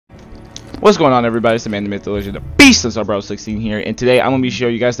What's going on, everybody? It's the man, the myth, the legend, the beast of Bro 16 here, and today I'm going to be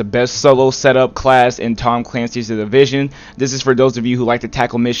showing you guys the best solo setup class in Tom Clancy's The Division. This is for those of you who like to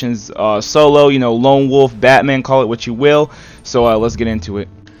tackle missions solo, you know, lone wolf, Batman, call it what you will. So let's get into it.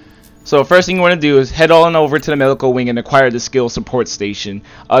 So first thing you want to do is head on over to the medical wing and acquire the skill support station.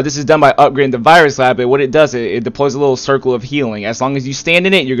 This is done by upgrading the virus lab, but what it does, it deploys a little circle of healing. As long as you stand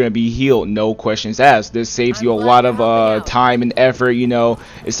in it, you're going to be healed, no questions asked. This saves you a lot of time and effort, you know.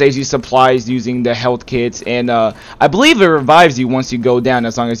 It saves you supplies using the health kits, and I believe it revives you once you go down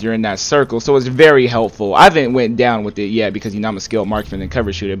as long as you're in that circle, so it's very helpful. I haven't went down with it yet because, you know, I'm a skilled marksman and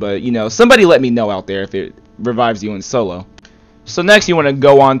cover shooter, but, you know, somebody let me know out there if it revives you in solo. So next you want to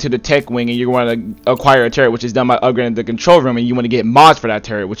go on to the tech wing and you want to acquire a turret, which is done by upgrading the control room, and you want to get mods for that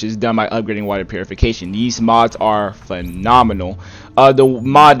turret, which is done by upgrading water purification. These mods are phenomenal. The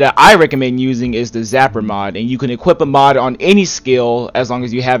mod that I recommend using is the Zapper mod, and you can equip a mod on any skill as long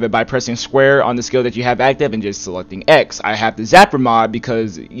as you have it by pressing square on the skill that you have active and just selecting X. I have the Zapper mod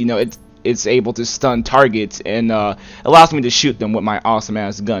because, you know, it's able to stun targets and allows me to shoot them with my awesome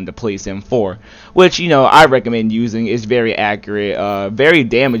ass gun, the Place M4, which, you know, I recommend using. Is very accurate, very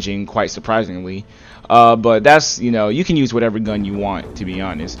damaging, quite surprisingly, but that's, you know, you can use whatever gun you want, to be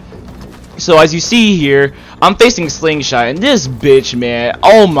honest. So as you see here, I'm facing Slingshot, and this bitch, man,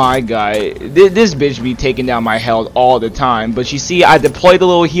 oh my god, this bitch be taking down my health all the time. But you see, I deploy the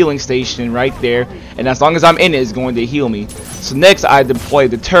little healing station right there, and as long as I'm in it, it's going to heal me. So next, I deploy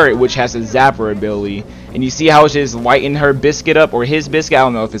the turret, which has a Zapper ability, and you see how it's just lighting her biscuit up, or his biscuit. I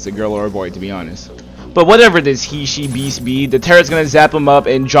don't know if it's a girl or a boy, to be honest. But whatever this he, she, beast be, the turret's gonna zap them up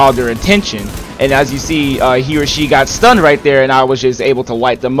and draw their attention. And as you see, he or she got stunned right there, and I was just able to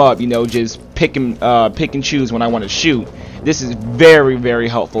light them up. You know, just pick and choose when I want to shoot. This is very, very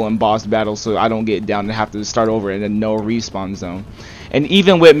helpful in boss battles, so I don't get down and have to start over in a no respawn zone. And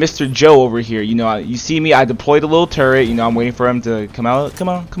even with Mr. Joe over here, you know, you see me, I deploy the little turret. You know, I'm waiting for him to come out. Come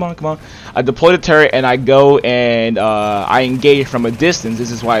on. I deploy the turret and I go and I engage from a distance.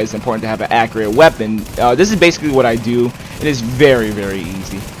 This is why it's important to have an accurate weapon. This is basically what I do. It is very, very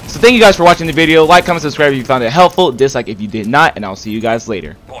easy. So thank you guys for watching the video. Like, comment, subscribe if you found it helpful. Dislike if you did not, and I'll see you guys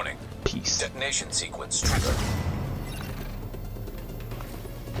later. Warning. Peace. Detonation sequence triggered.